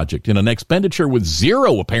Transit Project. In an expenditure with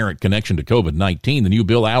zero apparent connection to COVID-19, the new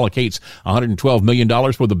bill allocates $112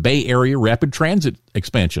 million for the Bay Area rapid transit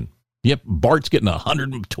expansion. Yep, BART's getting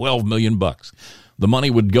 $112 million. The money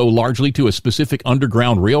would go largely to a specific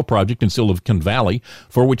underground rail project in Silicon Valley,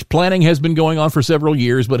 for which planning has been going on for several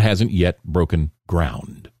years but hasn't yet broken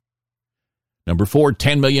ground. Number 4,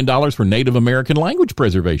 $10 million for Native American language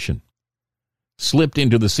preservation. Slipped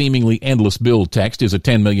into the seemingly endless bill text is a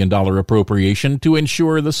 $10 million appropriation to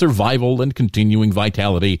ensure the survival and continuing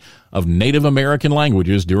vitality of Native American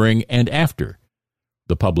languages during and after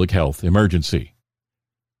the public health emergency.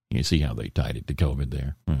 You see how they tied it to COVID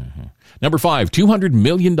there. Number 5, $200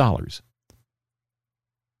 million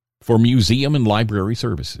for museum and library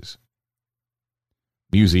services.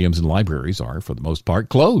 Museums and libraries are, for the most part,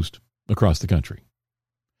 closed across the country.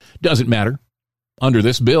 Doesn't matter. Under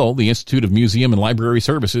this bill, the Institute of Museum and Library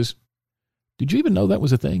Services, did you even know that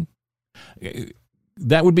was a thing?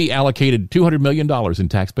 That would be allocated $200 million in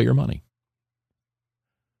taxpayer money.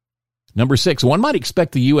 Number 6, one might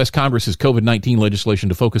expect the U.S. Congress's COVID-19 legislation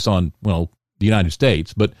to focus on, well, the United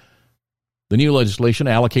States, but the new legislation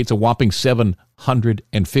allocates a whopping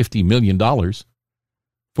 $750 million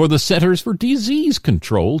for the Centers for Disease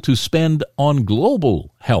Control to spend on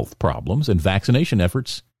global health problems and vaccination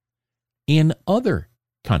efforts in other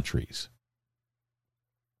countries.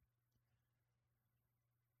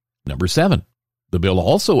 Number 7, the bill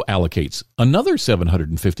also allocates another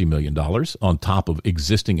 $750 million on top of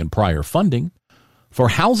existing and prior funding for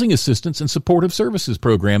housing assistance and supportive services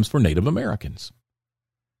programs for Native Americans.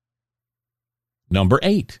 Number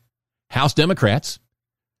 8, House Democrats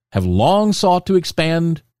have long sought to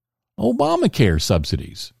expand Obamacare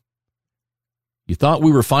subsidies. You thought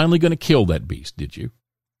we were finally going to kill that beast, did you?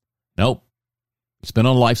 Nope. It's been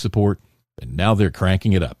on life support, and now they're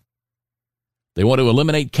cranking it up. They want to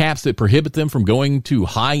eliminate caps that prohibit them from going to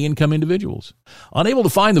high-income individuals. Unable to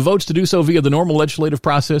find the votes to do so via the normal legislative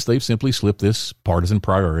process, they've simply slipped this partisan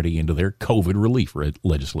priority into their COVID relief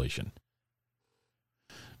legislation.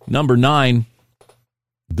 Number 9,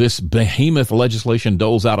 this behemoth legislation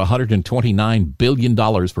doles out $129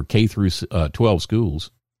 billion for K through 12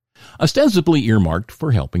 schools, ostensibly earmarked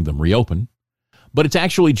for helping them reopen, but it's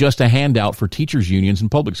actually just a handout for teachers' unions in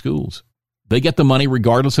public schools. They get the money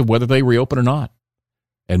regardless of whether they reopen or not,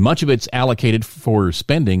 and much of it's allocated for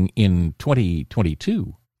spending in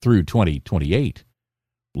 2022 through 2028,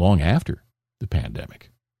 long after the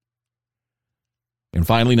pandemic. And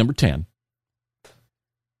finally, number 10,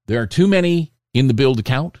 there are too many in the bill to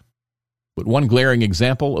count, but one glaring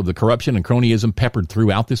example of the corruption and cronyism peppered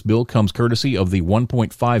throughout this bill comes courtesy of the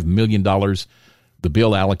 $1.5 million the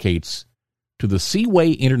bill allocates to the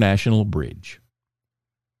Seaway International Bridge.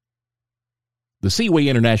 The Seaway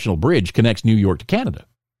International Bridge connects New York to Canada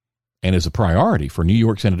and is a priority for New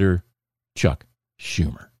York Senator Chuck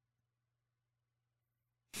Schumer.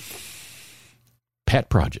 Pet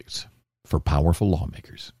projects for powerful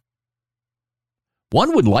lawmakers.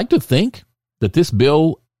 One would like to think that this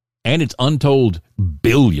bill and its untold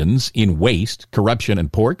billions in waste, corruption,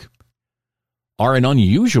 and pork are an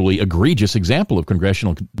unusually egregious example of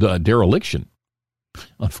congressional dereliction.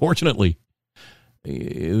 Unfortunately,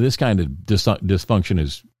 this kind of dysfunction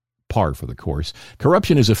is par for the course.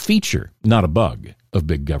 Corruption is a feature, not a bug, of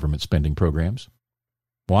big government spending programs.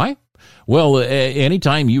 Why? Well,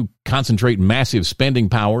 anytime you concentrate massive spending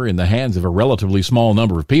power in the hands of a relatively small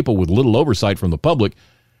number of people with little oversight from the public,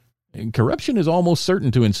 corruption is almost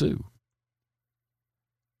certain to ensue.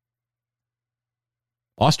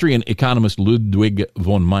 Austrian economist Ludwig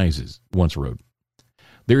von Mises once wrote,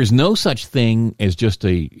 "There is no such thing as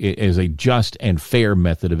a just and fair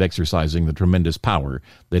method of exercising the tremendous power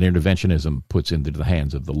that interventionism puts into the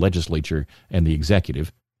hands of the legislature and the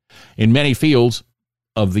executive. In many fields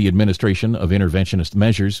of the administration of interventionist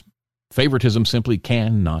measures, favoritism simply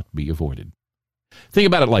cannot be avoided." Think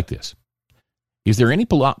about it like this. Is there any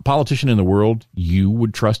politician in the world you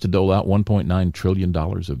would trust to dole out $1.9 trillion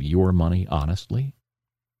of your money honestly?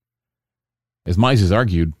 As Mises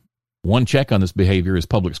argued, one check on this behavior is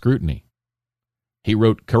public scrutiny. He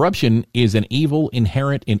wrote, "Corruption is an evil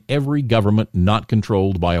inherent in every government not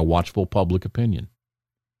controlled by a watchful public opinion."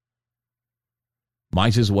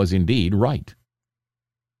 Mises was indeed right.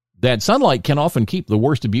 That sunlight can often keep the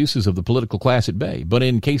worst abuses of the political class at bay, but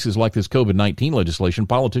in cases like this COVID-19 legislation,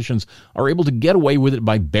 politicians are able to get away with it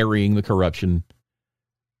by burying the corrupt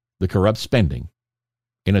spending,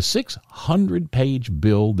 in a 600-page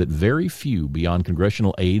bill that very few beyond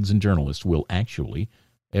congressional aides and journalists will actually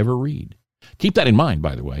ever read. Keep that in mind,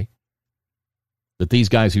 by the way, that these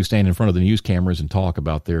guys who stand in front of the news cameras and talk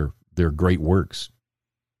about their great works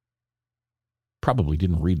probably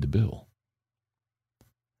didn't read the bill.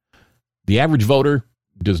 The average voter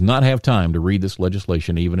does not have time to read this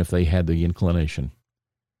legislation, even if they had the inclination.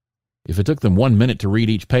 If it took them 1 minute to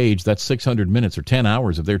read each page, that's 600 minutes or 10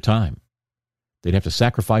 hours of their time. They'd have to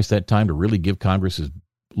sacrifice that time to really give Congress's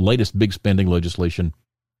latest big spending legislation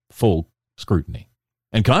full scrutiny.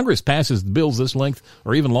 And Congress passes bills this length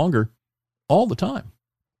or even longer all the time.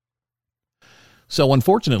 So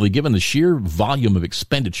unfortunately, given the sheer volume of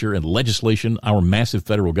expenditure and legislation our massive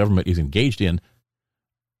federal government is engaged in,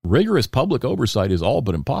 rigorous public oversight is all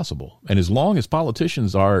but impossible. And as long as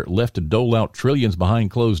politicians are left to dole out trillions behind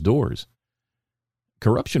closed doors,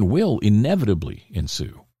 corruption will inevitably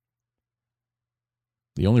ensue.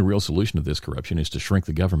 The only real solution to this corruption is to shrink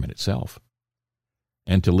the government itself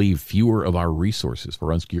and to leave fewer of our resources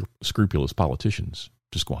for unscrupulous politicians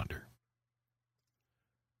to squander.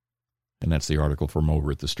 And that's the article from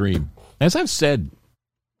over at the Stream. As I've said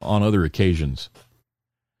on other occasions,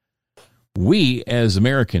 we as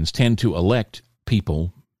Americans tend to elect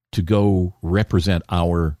people to go represent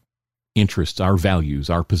our interests, our values,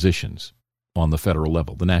 our positions on the federal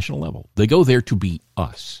level, the national level. They go there to be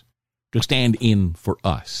us, to stand in for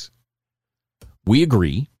us. We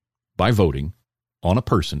agree by voting on a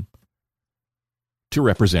person to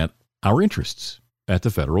represent our interests at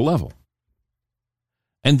the federal level.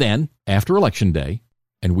 And then, after Election Day,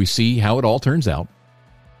 and we see how it all turns out,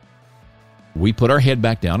 we put our head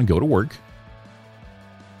back down and go to work,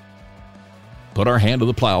 put our hand to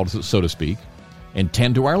the plow, so to speak, and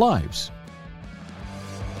tend to our lives.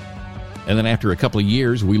 And then after a couple of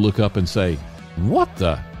years, we look up and say, what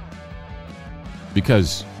the?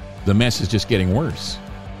 Because the mess is just getting worse.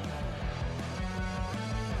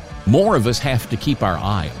 More of us have to keep our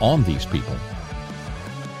eye on these people,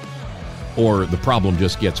 or the problem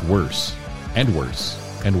just gets worse and worse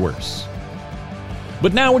and worse.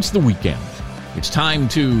 But now it's the weekend. It's time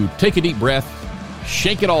to take a deep breath,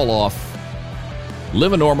 shake it all off,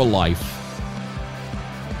 live a normal life,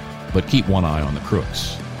 but keep one eye on the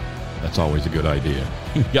crooks. That's always a good idea.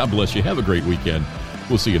 God bless you. Have a great weekend.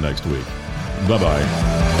 We'll see you next week.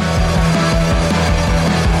 Bye-bye.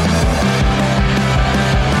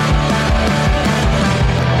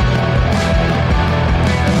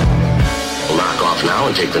 Now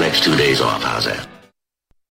and take the next 2 days off. How's that?